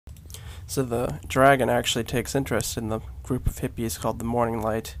So the dragon actually takes interest in the group of hippies called the Morning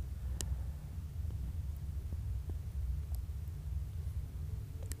Light.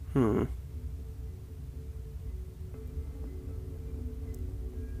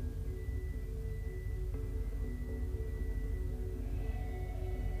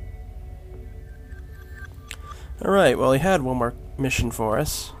 Alright, well, he had one more mission for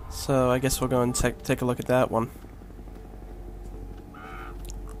us, so I guess we'll go and take a look at that one.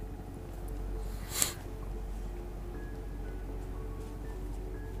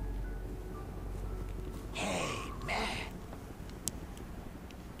 Hey, man.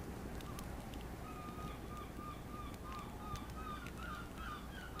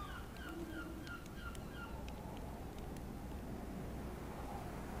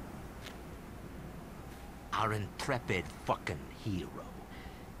 Our intrepid fucking hero.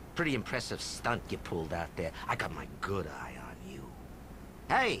 Pretty impressive stunt you pulled out there. I got my good eye on you.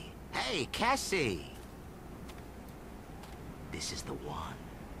 Hey, Cassie! This is the one.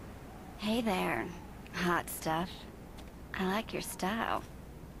 Hey there, hot stuff. I like your style.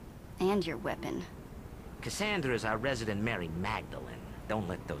 And your weapon. Cassandra is our resident Mary Magdalene. Don't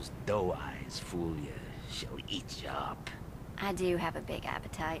let those doe eyes fool you. She'll eat you up. I do have a big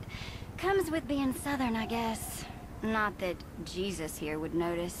appetite. Comes with being Southern, I guess. Not that Jesus here would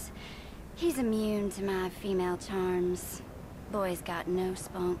notice. He's immune to my female charms. Boy's got no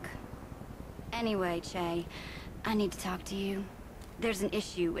spunk. Anyway, Che, I need to talk to you. There's an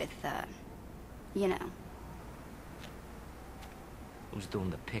issue with, you know. Who's doing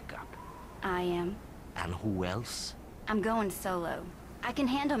the pickup? I am. And who else? I'm going solo. I can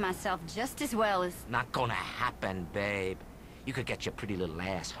handle myself just as well as... Not gonna happen, babe. You could get your pretty little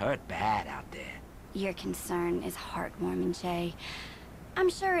ass hurt bad out there. Your concern is heartwarming, Che. I'm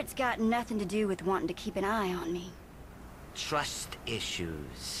sure it's got nothing to do with wanting to keep an eye on me. Trust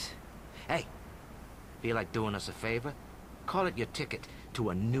issues. Hey, feel like doing us a favor? Call it your ticket to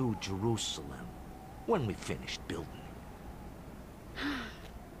a new Jerusalem when we finished building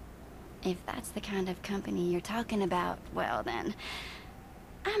it. If that's the kind of company you're talking about, well then,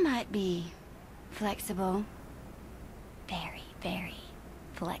 I might be flexible. Very, very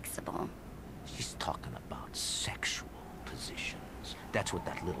flexible. She's talking about sexual positions. That's what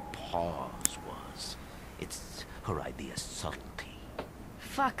that little pause was. It's her idea of subtlety.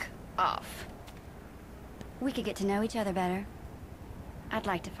 Fuck off. We could get to know each other better. I'd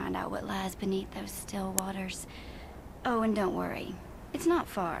like to find out what lies beneath those still waters. Oh, and don't worry. It's not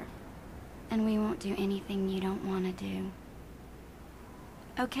far. And we won't do anything you don't want to do.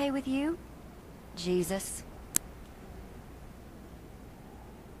 Okay with you, Jesus?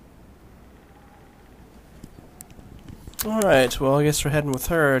 Alright, well, I guess we're heading with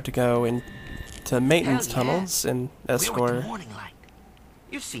her to go into maintenance tunnels and escort We're her. at the Morning Light.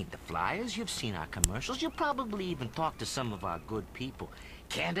 You've seen the flyers, you've seen our commercials, you'll probably even talk to some of our good people.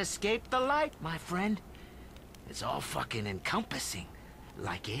 Can't escape the light, my friend. It's all fucking encompassing,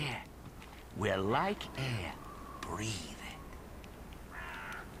 like air. We're like air. Breathe it.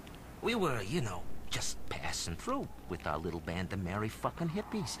 We were, you know, just passing through with our little band of merry fucking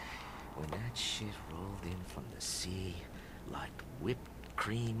hippies when that shit rolled in from the sea like whipped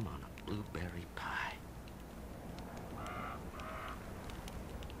cream on a blueberry pie.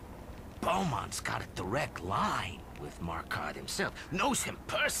 Beaumont's got a direct line with Marquardt himself. Knows him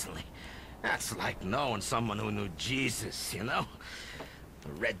personally. That's like knowing someone who knew Jesus, you know?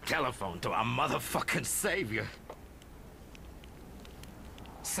 A red telephone to our motherfucking savior.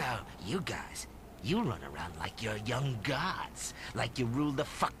 So, you guys, you run around like you're young gods. Like you rule the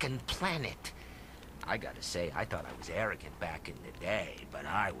fucking planet. I gotta say, I thought I was arrogant back in the day, but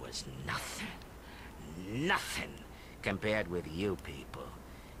I was nothing. Nothing compared with you people.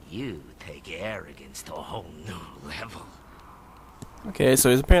 You take arrogance to a whole new level. Okay,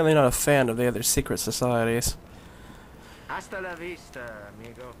 so he's apparently not a fan of the other secret societies. Hasta la vista,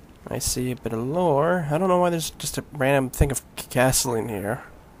 amigo. I see a bit of lore. I don't know why there's just a random thing of gasoline here.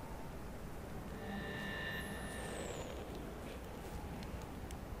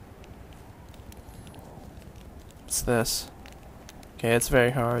 What's this? Okay, it's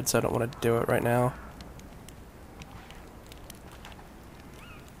very hard, so I don't want to do it right now.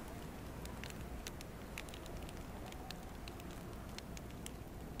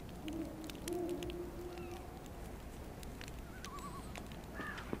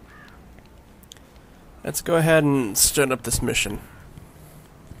 Let's go ahead and start up this mission.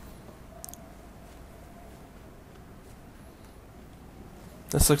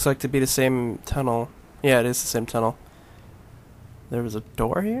 This looks like to be the same tunnel. Yeah, it is the same tunnel. There was a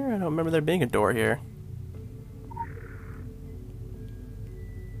door here? I don't remember there being a door here.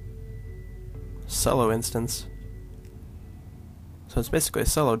 Solo instance. So it's basically a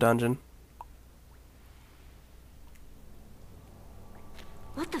solo dungeon.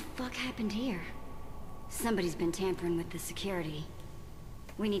 What the fuck happened here? Somebody's been tampering with the security.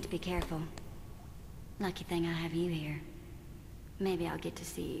 We need to be careful. Lucky thing I have you here. Maybe I'll get to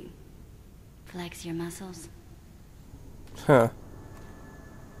see you flex your muscles. Huh.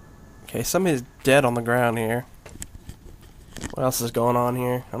 Okay, somebody's dead on the ground here. What else is going on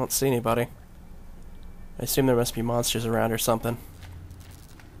here? I don't see anybody. I assume there must be monsters around or something.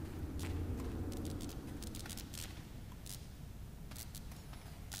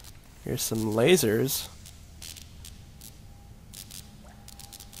 Here's some lasers.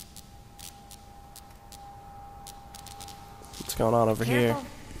 What's going on over here?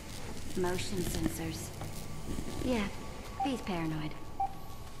 Careful. Motion sensors. Yeah, he's paranoid.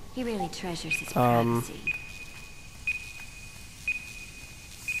 He really treasures his privacy.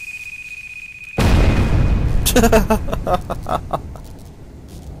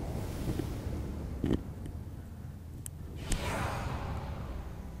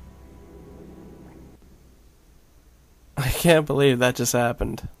 I can't believe that just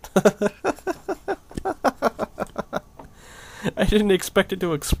happened. I didn't expect it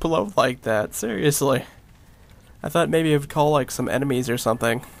to explode like that, seriously. I thought maybe it would call like some enemies or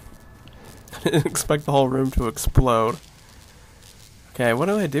something. I didn't expect the whole room to explode. Okay, what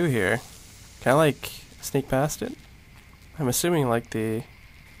do I do here? Can I like sneak past it? I'm assuming like the...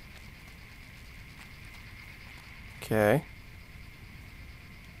 Okay.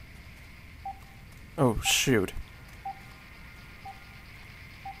 Oh shoot.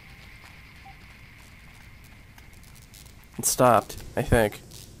 It stopped, I think.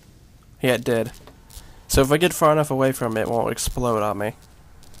 Yeah, it did. So if I get far enough away from it, it won't explode on me.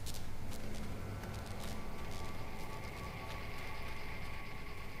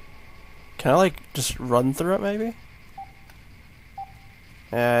 Can I, like, just run through it, maybe?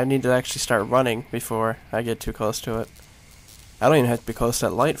 Yeah, I need to actually start running before I get too close to it. I don't even have to be close to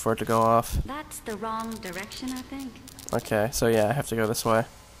that light for it to go off. That's the wrong direction, I think. Okay, so yeah, I have to go this way.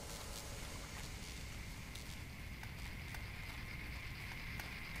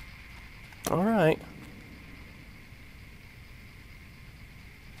 Alright.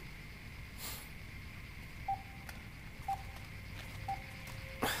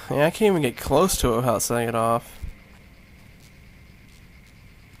 Yeah, I can't even get close to it without setting it off.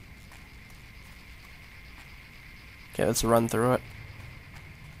 Okay, let's run through it.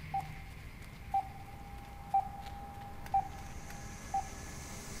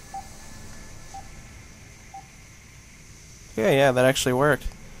 Yeah, that actually worked.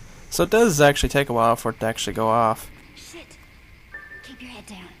 So it does actually take a while for it to actually go off. Shit. Keep your head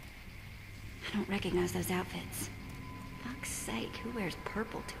down. I don't recognize those outfits. Fuck's sake, who wears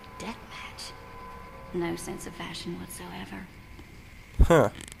purple to a death match? No sense of fashion whatsoever. Huh.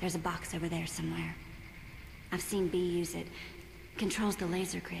 There's a box over there somewhere. I've seen B use it. Controls the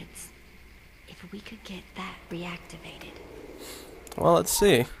laser grids. If we could get that reactivated. Well, let's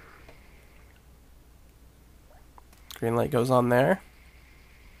see. Green light goes on there.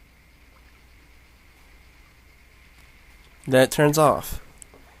 Then it turns off.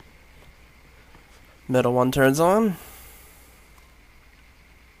 Middle one turns on.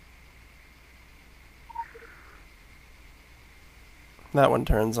 That one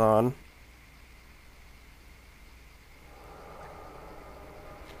turns on.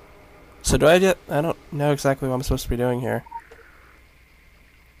 So do I don't know exactly what I'm supposed to be doing here.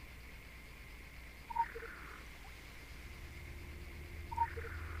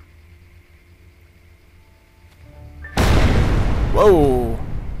 Whoa!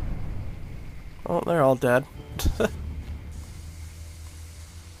 Oh, they're all dead.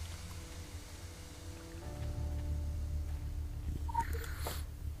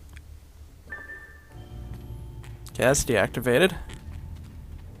 Gas deactivated.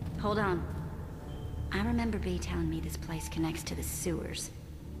 Hold on. I remember B telling me this place connects to the sewers.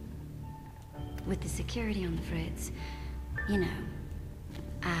 With the security on the fritz, you know,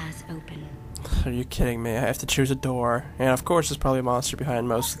 eyes open. Are you kidding me? I have to choose a door. And of course there's probably a monster behind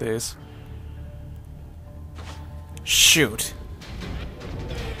most of these. Shoot.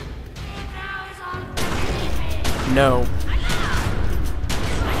 No.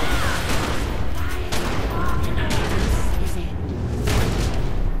 This is it.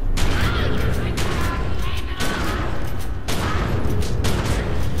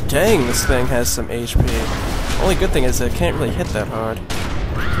 Dang, this thing has some HP. Only good thing is that it can't really hit that hard.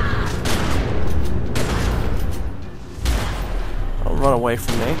 Don't run away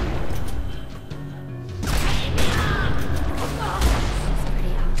from me. It's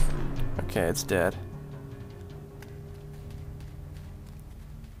pretty awesome. Okay, it's dead.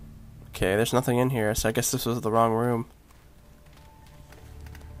 Okay, there's nothing in here, so I guess this was the wrong room.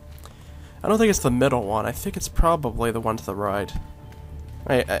 I don't think it's the middle one. I think it's probably the one to the right.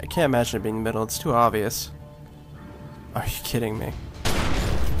 I can't imagine it being the middle. It's too obvious. Are you kidding me?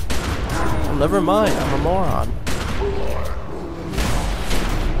 Well, never mind. I'm a moron.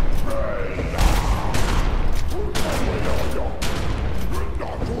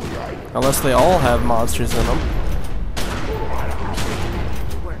 Unless they all have monsters in them.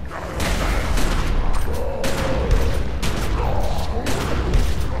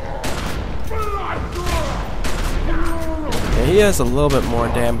 Yeah, he has a little bit more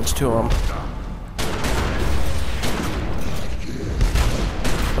damage to him.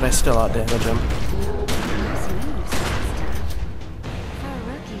 But I still outdamage him. For a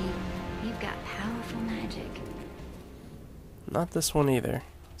rookie, you've got powerful magic. Not this one either.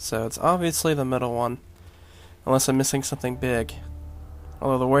 So it's obviously the middle one. Unless I'm missing something big.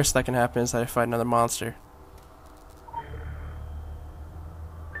 Although the worst that can happen is that I fight another monster.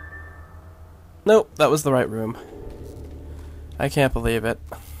 Nope, that was the right room. I can't believe it.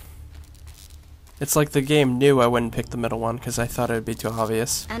 It's like the game knew I wouldn't pick the middle one because I thought it would be too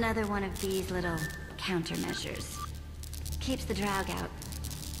obvious. Another one of these little countermeasures. Keeps the drag out.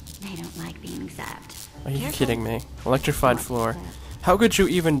 They don't like being zapped. Are you Careful. kidding me? Electrified floor. How could you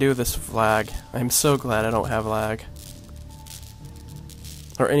even do this with lag? I'm so glad I don't have lag.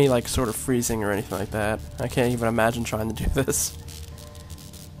 Or any like sort of freezing or anything like that. I can't even imagine trying to do this.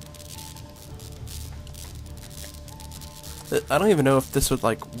 I don't even know if this would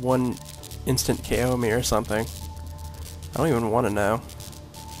like one instant KO me or something. I don't even want to know.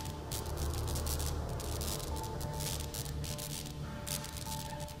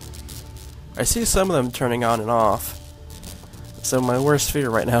 I see some of them turning on and off. So my worst fear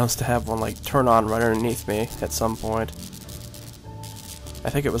right now is to have one like turn on right underneath me at some point. I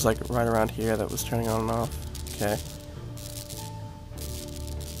think it was like right around here that was turning on and off. Okay.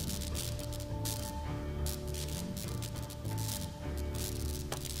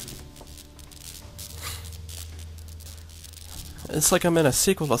 It's like I'm in a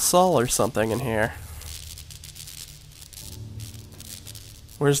sequel to Saul or something in here.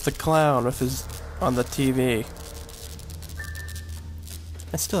 Where's the clown with his on the TV?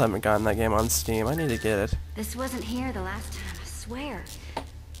 I still haven't gotten that game on Steam. I need to get it. This wasn't here the last time, I swear.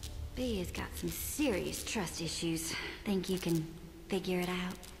 B has got some serious trust issues. Think you can figure it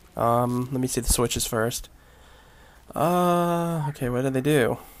out? Let me see the switches first. Okay, what did they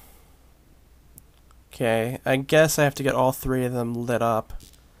do? Okay, I guess I have to get all three of them lit up.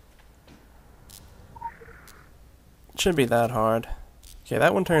 It shouldn't be that hard. Okay,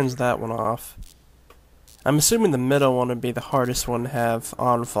 that one turns that one off. I'm assuming the middle one would be the hardest one to have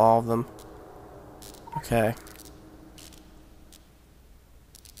on for all of them. Okay.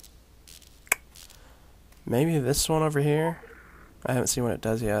 Maybe this one over here? I haven't seen what it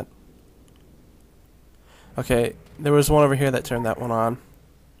does yet. Okay, there was one over here that turned that one on.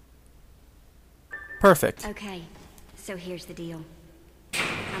 Perfect. Okay, so here's the deal.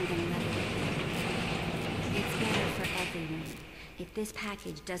 I'm gonna let it. It's better for everyone if this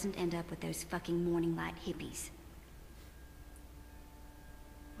package doesn't end up with those fucking morning light hippies.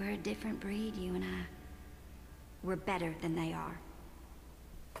 We're a different breed, you and I. We're better than they are.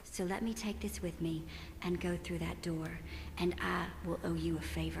 So let me take this with me and go through that door, and I will owe you a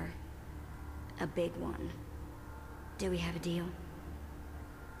favor. A big one. Do we have a deal?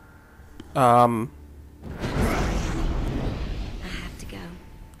 Are I have to go.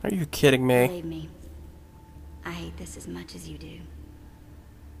 you kidding me? Believe me, I hate this as much as you do.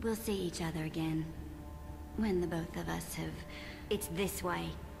 We'll see each other again. When the both of us have... It's this way.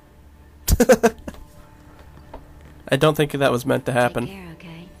 I don't think that was meant to happen. Take care,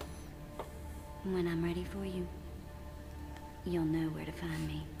 okay? When I'm ready for you, you'll know where to find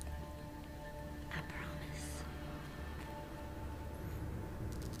me. I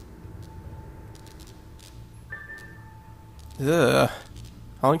promise. Ugh.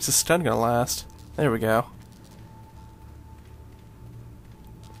 How long's this stun gonna last? There we go.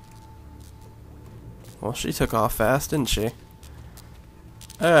 Well, she took off fast, didn't she?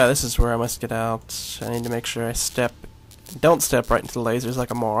 This is where I must get out. I need to make sure I don't step right into the lasers like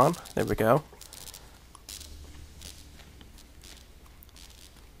a moron. There we go.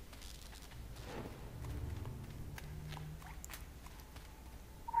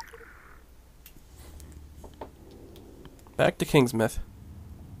 Back to Kingsmith.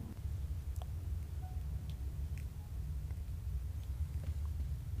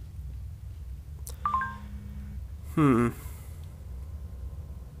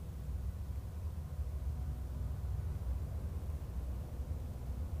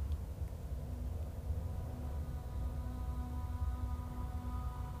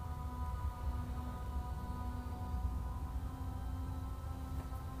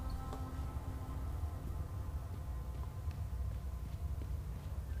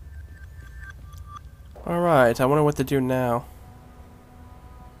 Alright, I wonder what to do now.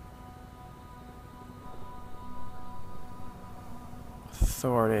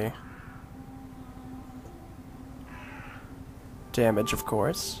 Authority. Damage, of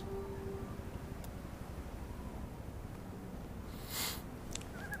course.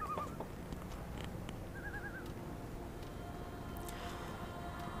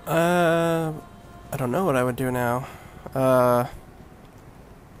 I don't know what I would do now.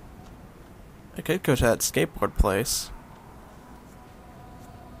 I could go to that skateboard place.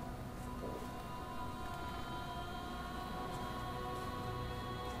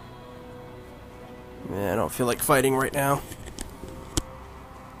 Yeah, I don't feel like fighting right now.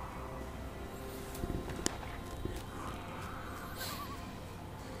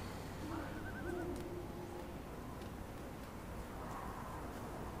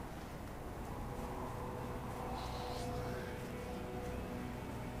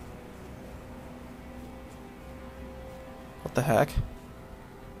 What the heck?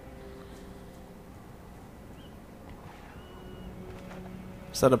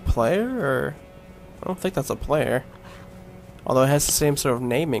 Is that a player, or... I don't think that's a player. Although it has the same sort of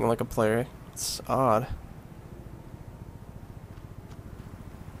naming like a player. It's odd.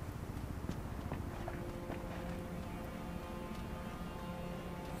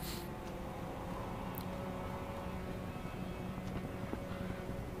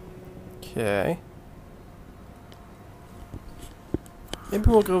 Okay. Maybe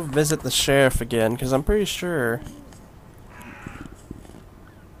we'll go visit the sheriff again, because I'm pretty sure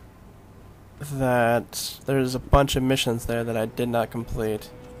that there's a bunch of missions there that I did not complete.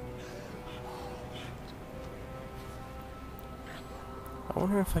 I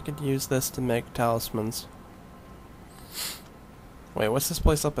wonder if I could use this to make talismans. Wait, what's this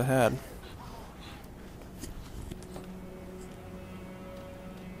place up ahead?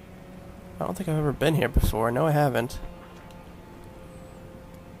 I don't think I've ever been here before. No, I haven't.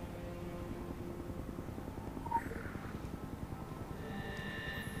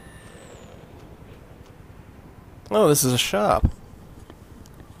 Oh, this is a shop.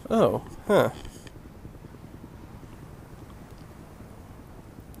 Oh, huh.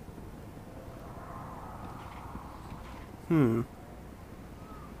 I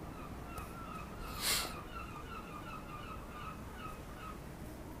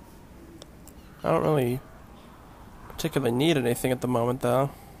don't really particularly need anything at the moment, though.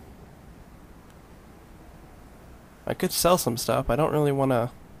 I could sell some stuff. I don't really want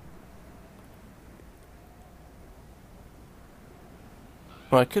to...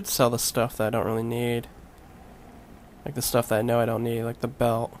 Well, I could sell the stuff that I don't really need. Like the stuff that I know I don't need, like the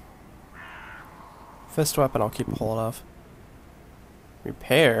belt. Fist weapon I'll keep a hold of.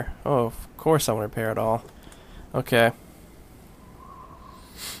 Repair? Oh, of course I want to repair it all. Okay.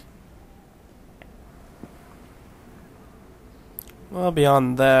 Well,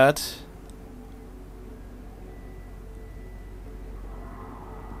 beyond that...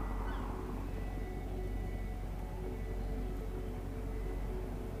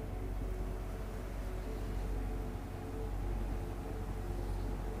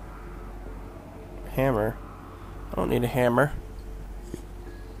 Hammer. I don't need a hammer.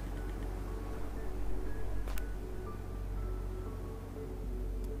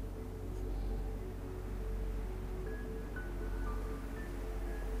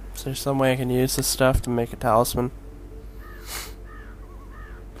 Is there some way I can use this stuff to make a talisman?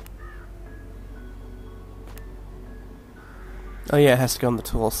 Oh yeah, it has to go in the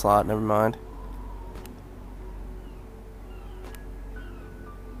tool slot, never mind.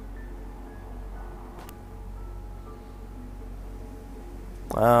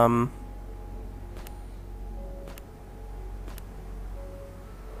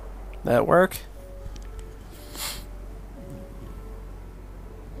 That work?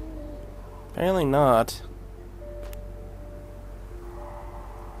 Apparently not.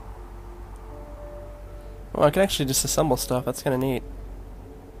 Well, I can actually disassemble stuff. That's kind of neat.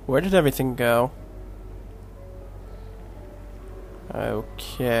 Where did everything go?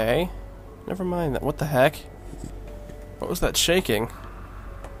 Okay. Never mind that. What the heck? What was that shaking?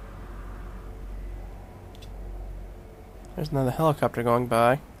 There's another helicopter going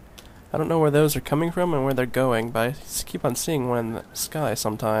by. I don't know where those are coming from and where they're going, but I just keep on seeing one in the sky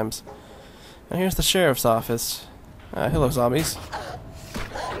sometimes. And here's the sheriff's office. Hello, zombies.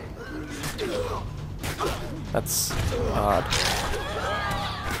 That's odd.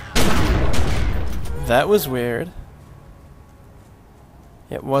 That was weird.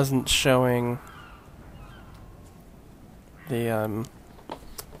 It wasn't showing the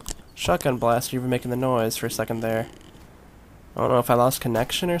shotgun blast even making the noise for a second there. I don't know if I lost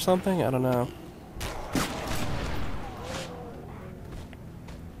connection or something, I don't know.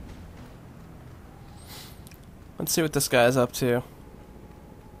 Let's see what this guy's up to.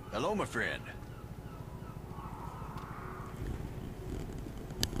 Hello, my friend.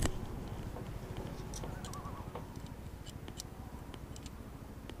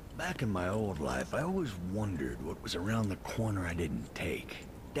 Back in my old life, I always wondered what was around the corner I didn't take,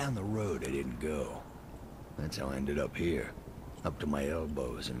 down the road I didn't go. That's how I ended up here, up to my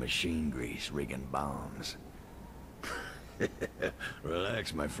elbows in machine grease, rigging bombs.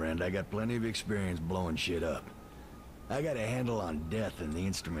 Relax, my friend. I got plenty of experience blowing shit up. I got a handle on death and the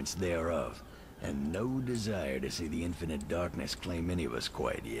instruments thereof, and no desire to see the infinite darkness claim any of us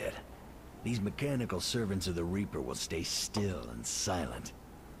quite yet. These mechanical servants of the Reaper will stay still and silent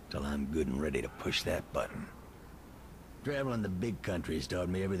till I'm good and ready to push that button. Traveling the big country's taught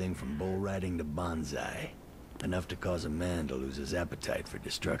me everything from bull riding to bonsai, enough to cause a man to lose his appetite for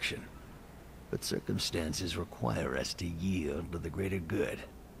destruction. But circumstances require us to yield to the greater good,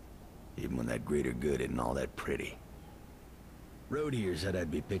 even when that greater good isn't all that pretty. Road here said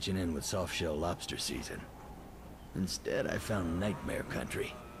I'd be pitching in with soft-shell lobster season. Instead, I found nightmare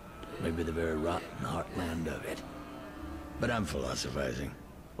country, maybe the very rotten heartland of it. But I'm philosophizing.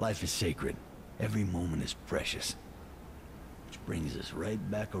 Life is sacred. Every moment is precious. Which brings us right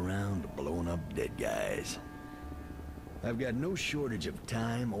back around to blowing up dead guys. I've got no shortage of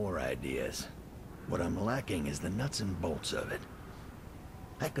time or ideas. What I'm lacking is the nuts and bolts of it.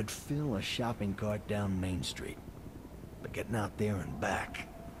 I could fill a shopping cart down Main Street, but getting out there and back,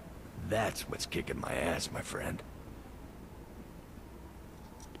 that's what's kicking my ass, my friend.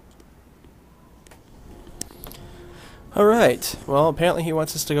 Alright, well, apparently he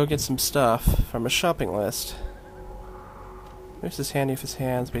wants us to go get some stuff from a shopping list. There's his handy of his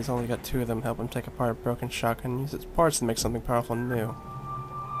hands, but he's only got 2 of them. Help him take apart a broken shotgun and use its parts to make something powerful and new.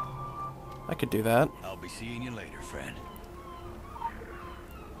 I could do that. I'll be seeing you later, friend.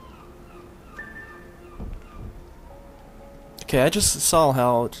 Okay, I just saw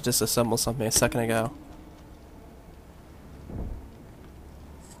how to disassemble something a second ago.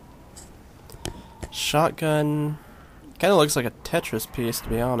 Shotgun kind of looks like a Tetris piece, to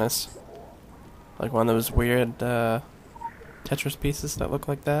be honest. Like one of those weird Tetris pieces that look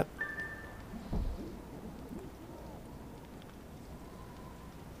like that.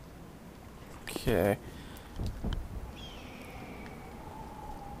 Okay.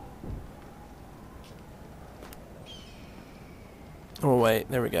 Oh wait,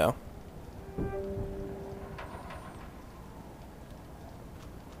 there we go.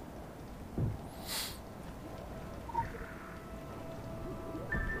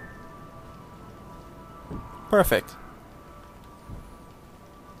 Perfect.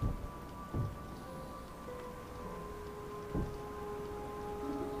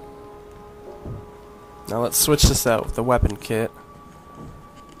 Now let's switch this out with the weapon kit.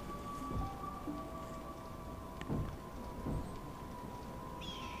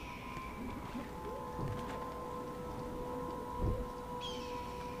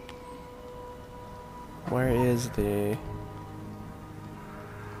 Where is the...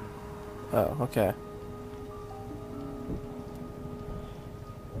 Oh, okay.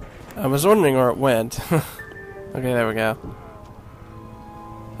 I was wondering where it went. Okay, there we go.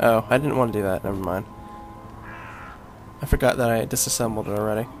 Oh, I didn't want to do that. Never mind. I forgot that I disassembled it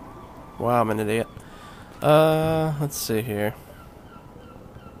already. Wow, I'm an idiot. Let's see here.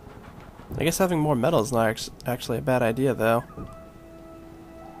 I guess having more metal is not actually a bad idea, though.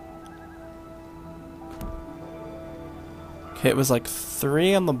 Okay, it was like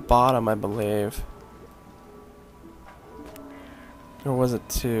 3 on the bottom, I believe. Or was it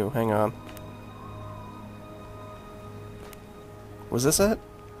 2? Hang on. Was this it?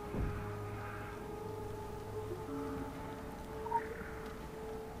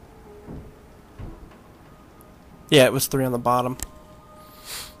 Yeah, it was 3 on the bottom.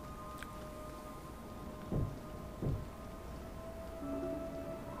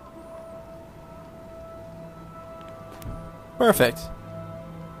 Perfect.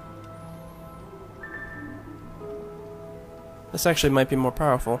 This actually might be more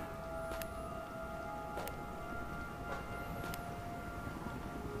powerful.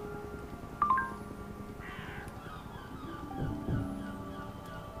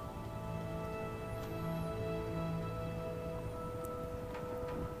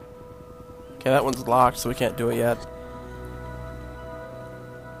 Okay, that one's locked, so we can't do it yet.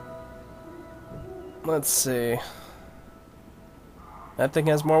 Let's see. That thing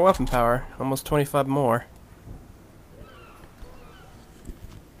has more weapon power. Almost 25 more.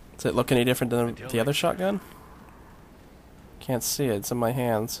 Does it look any different than the other shotgun? Can't see it. It's in my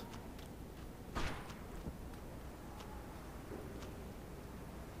hands.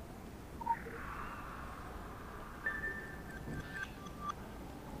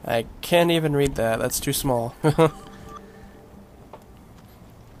 I can't even read that. That's too small.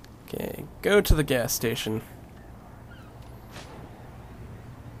 Okay, go to the gas station.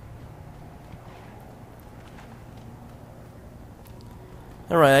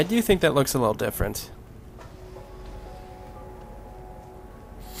 Alright, I do think that looks a little different.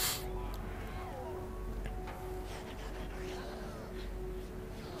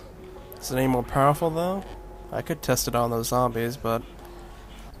 Is it any more powerful though? I could test it on those zombies, but...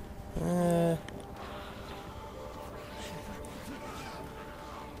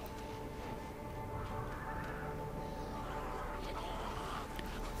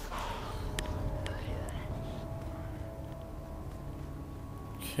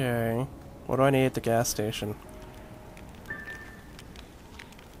 Okay, what do I need at the gas station?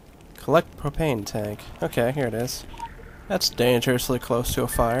 Collect propane tank. Okay, here it is. That's dangerously close to a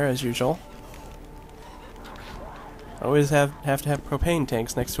fire, as usual. Always have to have propane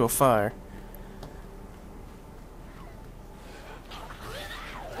tanks next to a fire.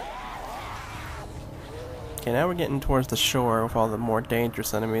 Okay, now we're getting towards the shore with all the more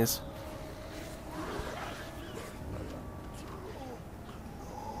dangerous enemies.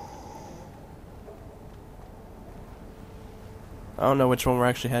 I don't know which one we're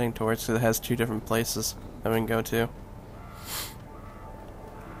actually heading towards because it has two different places that we can go to.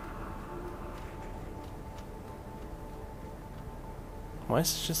 Why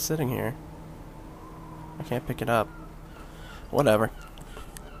is it just sitting here? I can't pick it up. Whatever.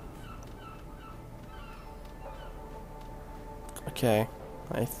 Okay.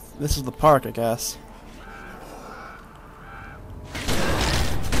 This is the park, I guess.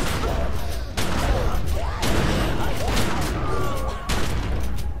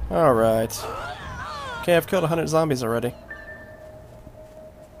 Alright. Okay, I've killed 100 zombies already.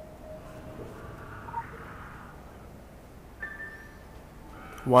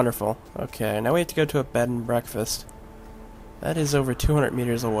 Wonderful. Okay, now we have to go to a bed and breakfast. That is over 200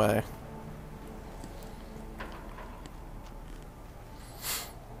 meters away.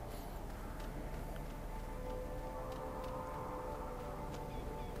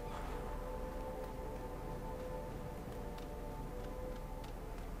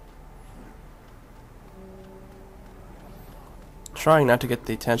 Trying not to get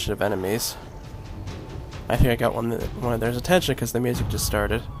the attention of enemies. I think I got one of theirs attention because the music just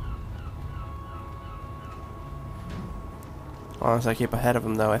started. As long as I keep ahead of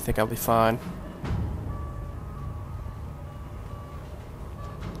them, though, I think I'll be fine.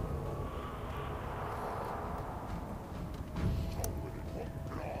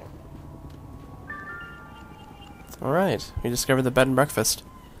 Alright, we discovered the bed and breakfast.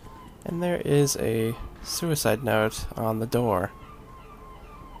 And there is a suicide note on the door.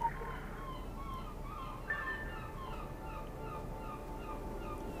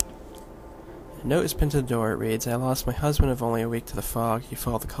 A note is pinned to the door. It reads, I lost my husband of only a week to the fog. He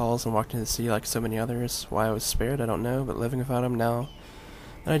followed the calls and walked into the sea like so many others. Why I was spared, I don't know, but living without him now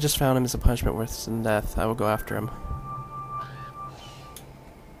that I just found him is a punishment worse than death. I will go after him.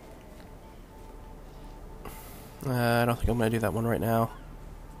 I don't think I'm going to do that one right now.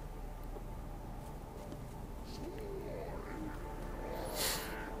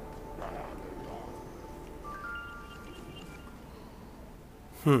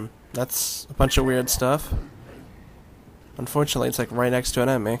 That's a bunch of weird stuff. Unfortunately, it's like right next to an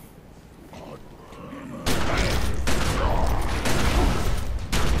enemy.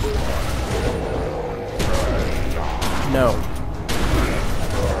 No.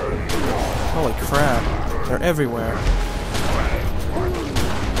 Holy crap. They're everywhere.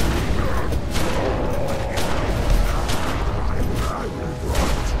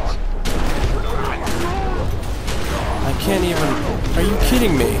 I can't even... Are you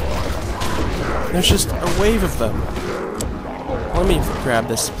kidding me? There's just a wave of them. Let me grab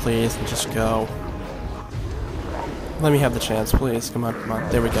this, please, and just go. Let me have the chance, please. Come on, come on.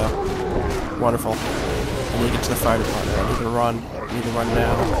 There we go. Wonderful. I need to get to the fire department. I need to run. I need to run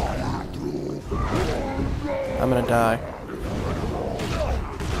now. I'm gonna die.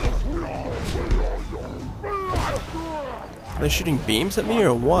 Are they shooting beams at me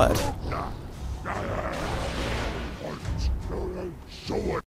or what?